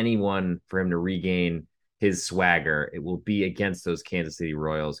there's anyone for him to regain his swagger, it will be against those Kansas City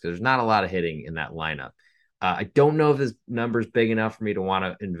Royals because there's not a lot of hitting in that lineup. I don't know if this number is big enough for me to want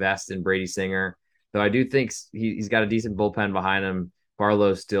to invest in Brady Singer, though I do think he's got a decent bullpen behind him.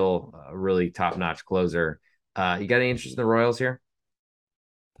 Barlow's still a really top-notch closer. You got any interest in the Royals here?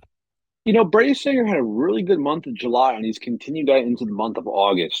 Brady Singer had a really good month of July, and he's continued that into the month of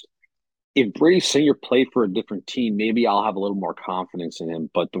August. If Brady Singer played for a different team, maybe I'll have a little more confidence in him.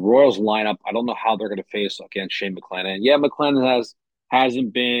 But the Royals lineup, I don't know how they're going to face against Shane McClanahan. Yeah, McClanahan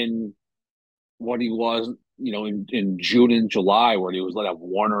hasn't been what he was, in June and July, where he was let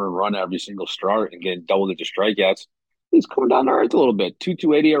Warner run every single start and get double-digit strikeouts. He's coming down to earth a little bit.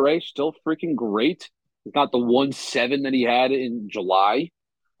 2.28 ERA, still freaking great. It's not the 1.7 that he had in July,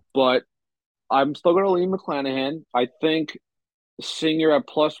 but I'm still going to lean McClanahan. I think Singer at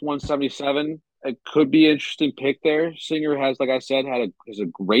plus 177. It could be an interesting pick there. Singer has, like I said, has a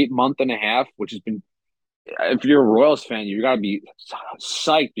great month and a half, which has been. If you're a Royals fan, you got to be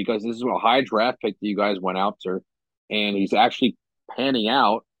psyched because this is a high draft pick that you guys went after, and he's actually panning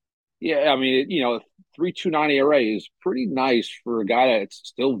out. Yeah, I mean, 3.29 ERA is pretty nice for a guy that's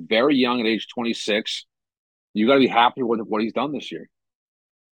still very young at age 26. You got to be happy with what he's done this year.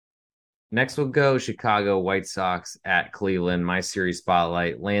 Next, we'll go Chicago White Sox at Cleveland. My series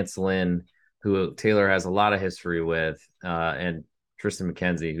spotlight: Lance Lynn, who Taylor has a lot of history with, and Tristan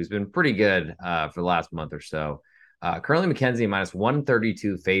McKenzie, who's been pretty good for the last month or so. Currently, McKenzie minus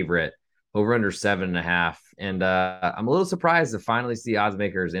 132 favorite, over under 7.5. And I'm a little surprised to finally see odds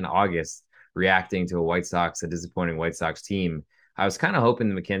makers in August reacting to a disappointing White Sox team. I was kind of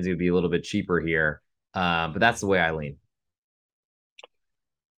hoping the McKenzie would be a little bit cheaper here, but that's the way I lean.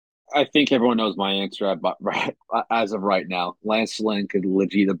 I think everyone knows my answer right, as of right now. Lance Lynn could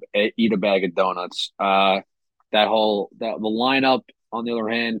legit eat a bag of donuts. The lineup, on the other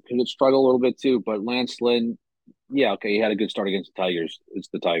hand, could struggle a little bit too. But Lance Lynn, yeah, okay, he had a good start against the Tigers. It's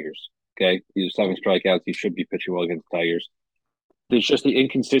the Tigers. Okay, he's 7 strikeouts. He should be pitching well against the Tigers. There's just the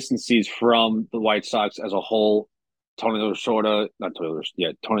inconsistencies from the White Sox as a whole. Tony La Russa, not Tony La Russa,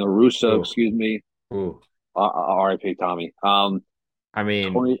 yeah, Tony La Russa, Ooh, excuse me. ooh. R.I.P. Tommy. I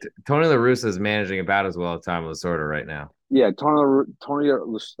mean, Tony, Tony La Russa is managing about as well as Tom Lasorda right now. yeah, Tony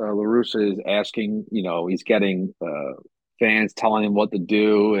La Russa is asking. He's getting fans telling him what to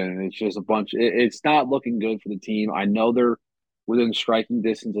do, and it's just a bunch. It's not looking good for the team. I know they're within striking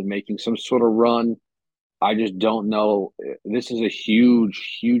distance of making some sort of run. I just don't know. This is a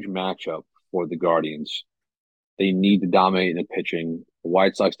huge, huge matchup for the Guardians. They need to dominate in the pitching. The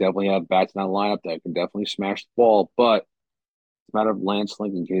White Sox definitely have bats in that lineup that can definitely smash the ball, but it's a matter of Lance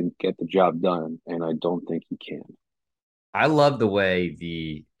Lincoln can get the job done, and I don't think he can. I love the way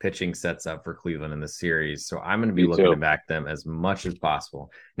the pitching sets up for Cleveland in the series, so I'm going to be Me looking to too. back them as much as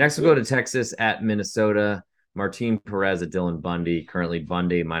possible. Next, we'll Yeah. go to Texas at Minnesota. Martin Perez at Dylan Bundy. Currently,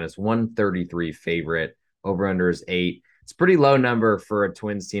 Bundy minus 133 favorite. Over under is 8. It's a pretty low number for a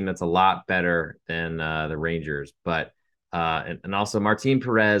Twins team that's a lot better than the Rangers. But and also Martin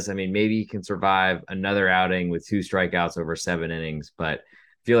Perez, I mean, maybe he can survive another outing with 2 strikeouts over 7 innings, but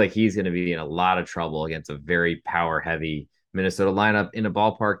feel like he's going to be in a lot of trouble against a very power heavy Minnesota lineup in a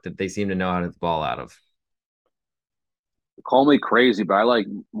ballpark that they seem to know how to hit the ball out of. Call me crazy, but I like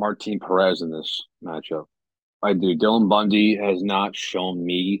Martin Perez in this matchup. I do. Dylan Bundy has not shown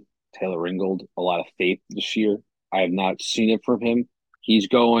me, Taylor Ringold, a lot of faith this year. I have not seen it from him. He's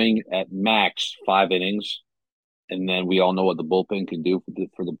going at max 5 innings, and then we all know what the bullpen can do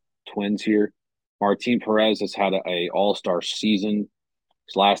for the Twins here. Martin Perez has had a All Star season.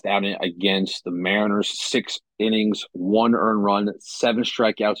 His last outing against the Mariners, 6 innings, 1 earned run, 7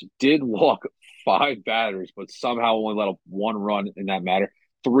 strikeouts. Did walk 5 batters, but somehow only let up 1 run in that matter.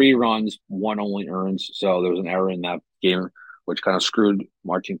 3 runs, one only earns. So there was an error in that game, which kind of screwed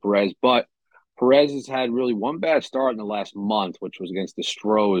Martin Perez. But Perez has had really one bad start in the last month, which was against the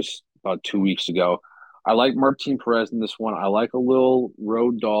Stros about 2 weeks ago. I like Martin Perez in this one. I like a little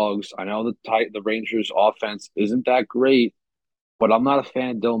road dogs. I know the Rangers' offense isn't that great, but I'm not a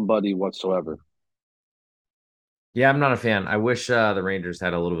fan of Dylan Bundy whatsoever. Yeah, I'm not a fan. I wish the Rangers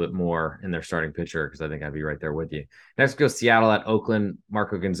had a little bit more in their starting pitcher because I think I'd be right there with you. Next, go Seattle at Oakland.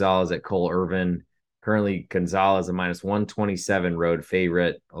 Marco Gonzalez at Cole Irvin. Currently, Gonzalez a minus 127 road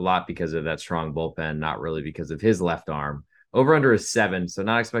favorite, a lot because of that strong bullpen, not really because of his left arm. Over under is 7, so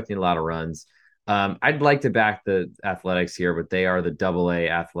not expecting a lot of runs. I'd like to back the Athletics here, but they are the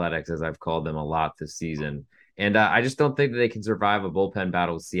AA Athletics, as I've called them a lot this season. And I just don't think that they can survive a bullpen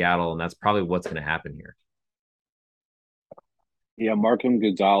battle with Seattle, and that's probably what's going to happen here. Yeah, Markham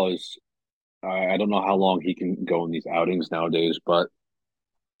Gonzalez. I don't know how long he can go in these outings nowadays, but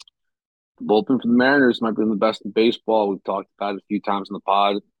the bullpen for the Mariners might be the best in baseball. We've talked about it a few times in the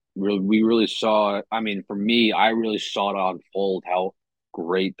pod. We really saw. I mean, for me, I really saw it unfold how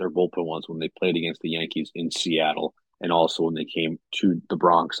great their bullpen was when they played against the Yankees in Seattle, and also when they came to the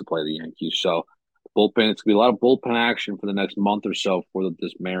Bronx to play the Yankees. So, bullpen. It's gonna be a lot of bullpen action for the next month or so for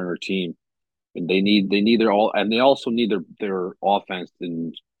this Mariner team, and they need their all, and they also need their offense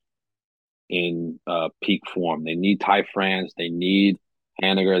in peak form. They need Ty France. They need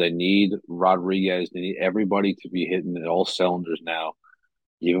Haniger. They need Rodriguez. They need everybody to be hitting at all cylinders now,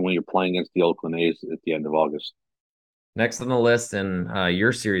 even when you're playing against the Oakland A's at the end of August. Next on the list and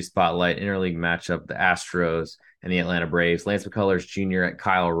your series spotlight interleague matchup, the Astros and the Atlanta Braves. Lance McCullers Jr. at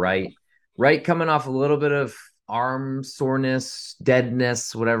Kyle Wright. Wright coming off a little bit of arm soreness,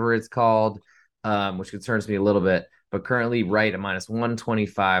 deadness, whatever it's called, which concerns me a little bit. But currently, Wright at minus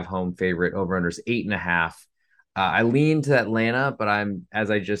 125 home favorite, over unders 8.5. I lean to Atlanta, but I'm,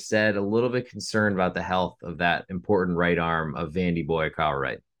 as I just said, a little bit concerned about the health of that important right arm of Vandy boy Kyle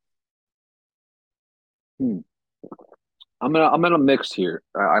Wright. Hmm. I'm in a mix here.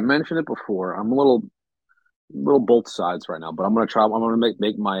 I mentioned it before. I'm a little both sides right now, but I'm gonna try. I'm gonna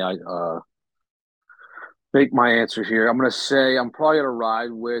make my answer here. I'm gonna say I'm probably gonna ride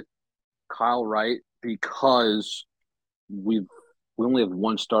with Kyle Wright because we've we only have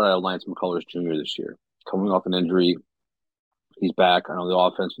one start out of Lance McCullers Jr. this year. Coming off an injury, he's back. I know the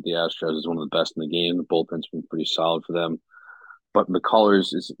offense with the Astros is one of the best in the game. The bullpen's been pretty solid for them. But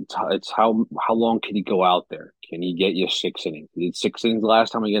McCullers is it's how long can he go out there? Can he get you 6 innings? He did 6 innings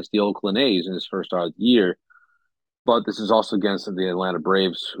last time against the Oakland A's in his first start of the year. But this is also against the Atlanta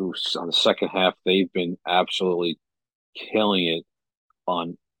Braves, who on the second half they've been absolutely killing it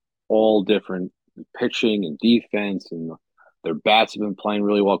on all different pitching and defense, and their bats have been playing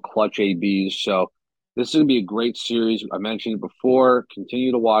really well, clutch ABs. So this is going to be a great series. I mentioned it before.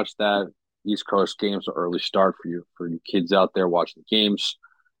 Continue to watch that. East Coast games are early start for you kids out there watching the games.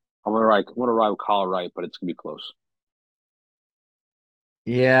 I'm gonna ride with Kyle Wright, but it's gonna be close.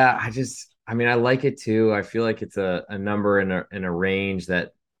 Yeah, I mean, I like it too. I feel like it's a number in a range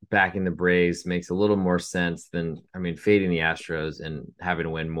that backing the Braves makes a little more sense than, I mean, fading the Astros and having to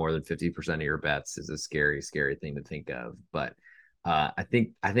win more than 50% of your bets is a scary, scary thing to think of. But I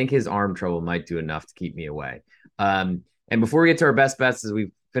think his arm trouble might do enough to keep me away. And before we get to our best bets, as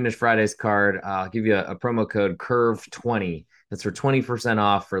we finish Friday's card, I'll give you a promo code Curve20. That's for 20%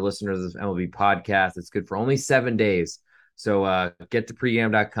 off for listeners of MLB podcast. It's good for only 7 days. So get to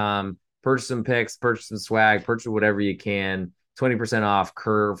pregame.com, purchase some picks, purchase some swag, purchase whatever you can. 20% off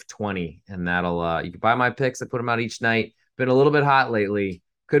Curve 20. And that'll you can buy my picks. I put them out each night. Been a little bit hot lately.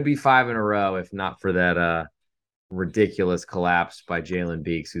 Could be 5 in a row if not for that ridiculous collapse by Jalen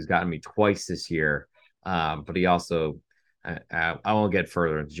Beeks, who's gotten me twice this year. But he also I won't get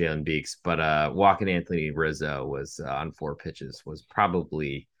further into Jalen Beeks, but walking Anthony Rizzo was on 4 pitches was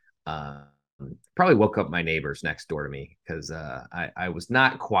probably woke up my neighbors next door to me because I was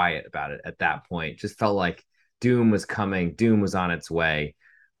not quiet about it at that point. Just felt like doom was coming, doom was on its way.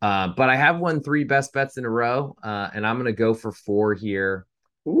 But I have won 3 best bets in a row, and I'm gonna go for 4 here.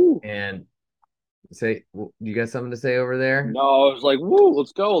 Ooh. And say, you got something to say over there? No, I was like, woo,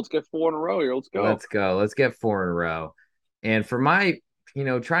 let's go. Let's get 4 in a row here. Let's go. Let's go. Let's get 4 in a row. And for my,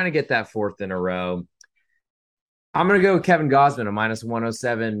 trying to get that fourth in a row, I'm going to go with Kevin Gausman, a minus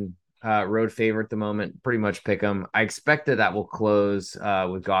 107 road favorite at the moment. Pretty much pick him. I expect that will close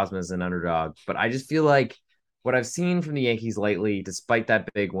with Gausman as an underdog, but I just feel like what I've seen from the Yankees lately, despite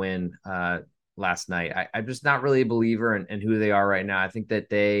that big win last night, I'm just not really a believer in who they are right now. I think that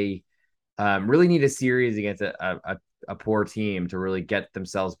they really need a series against a poor team to really get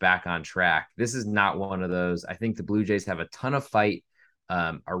themselves back on track. This is not one of those. I think the Blue Jays have a ton of fight,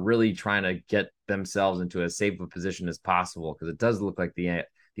 are really trying to get themselves into as safe a position as possible because it does look like the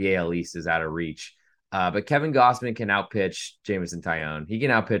AL East is out of reach. But Kevin Gausman can outpitch Jameson Taillon. He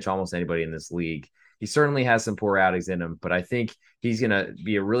can outpitch almost anybody in this league. He certainly has some poor outings in him, but I think he's going to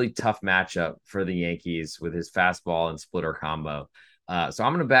be a really tough matchup for the Yankees with his fastball and splitter combo. So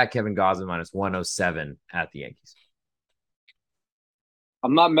I'm going to back Kevin Gausman minus 107 at the Yankees.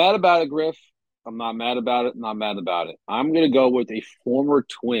 I'm not mad about it, Griff. I'm not mad about it. Not mad about it. I'm going to go with a former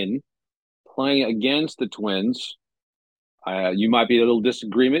Twin playing against the Twins. You might be a little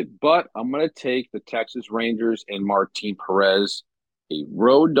disagreement, but I'm going to take the Texas Rangers and Martin Perez, a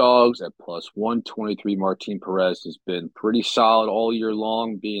road dogs at plus 123. Martin Perez has been pretty solid all year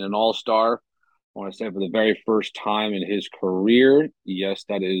long, being an all-star. I want to say for the very first time in his career. Yes,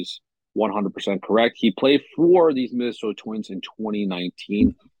 that is 100% correct. He played for these Minnesota Twins in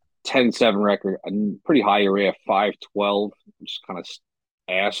 2019, 10-7 record, a pretty high area of 5.12, which is kind of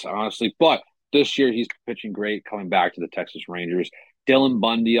ass, honestly. But this year he's pitching great, coming back to the Texas Rangers. Dylan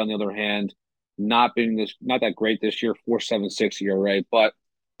Bundy, on the other hand, not that great this year, 4.76 ERA, but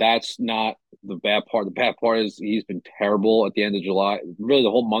that's not the bad part. The bad part is he's been terrible at the end of July. Really, the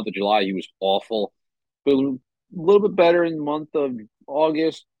whole month of July, he was awful. But a little bit better in the month of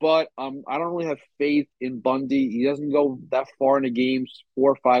August, but I don't really have faith in Bundy. He doesn't go that far into games,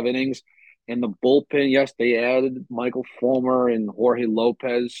 4 or 5 innings. And the bullpen, yes, they added Michael Fulmer and Jorge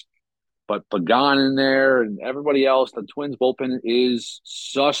Lopez, but Pagan in there and everybody else, the Twins bullpen is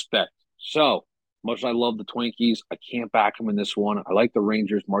suspect. So much as I love the Twinkies, I can't back them in this one. I like the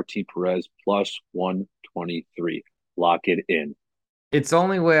Rangers, Martin Perez, plus 123. Lock it in. It's the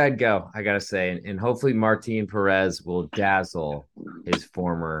only way I'd go, I got to say. And hopefully Martin Perez will dazzle his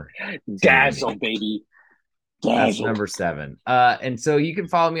former Dazzle, teammate. baby. That's Dazzle. number 7. And so you can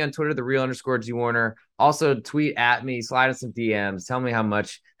follow me on Twitter, the real_G Warner. Also tweet at me, slide us some DMs. Tell me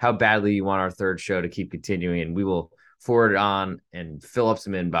how badly you want our third show to keep continuing. And we will forward it on and fill up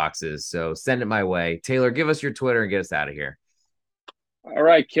some inboxes. So send it my way. Taylor, give us your Twitter and get us out of here. All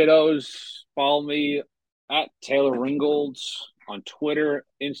right, kiddos. Follow me at Taylor Ringold on Twitter,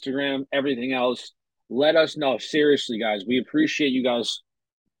 Instagram, everything else. Let us know. Seriously, guys. We appreciate you guys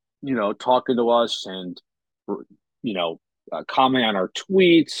talking to us and, you know, comment on our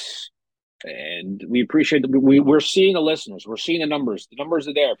tweets. And we appreciate we're seeing the listeners. We're seeing the numbers. The numbers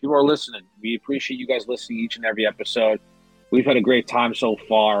are there. People are listening. We appreciate you guys listening each and every episode. We've had a great time so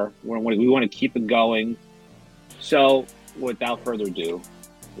far. We want to keep it going. So, without further ado,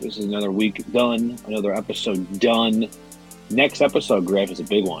 this is another week done, another episode done. Next episode, Griff, is a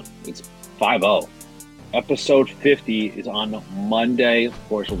big one. It's 5-0. Episode 50 is on Monday. Of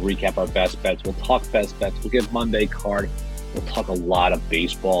course, we'll recap our best bets. We'll talk best bets. We'll give Monday card. We'll talk a lot of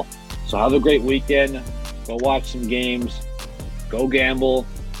baseball. So have a great weekend. Go watch some games. Go gamble.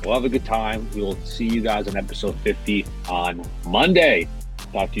 We'll have a good time. We will see you guys on episode 50 on Monday.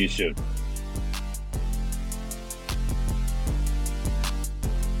 Talk to you soon.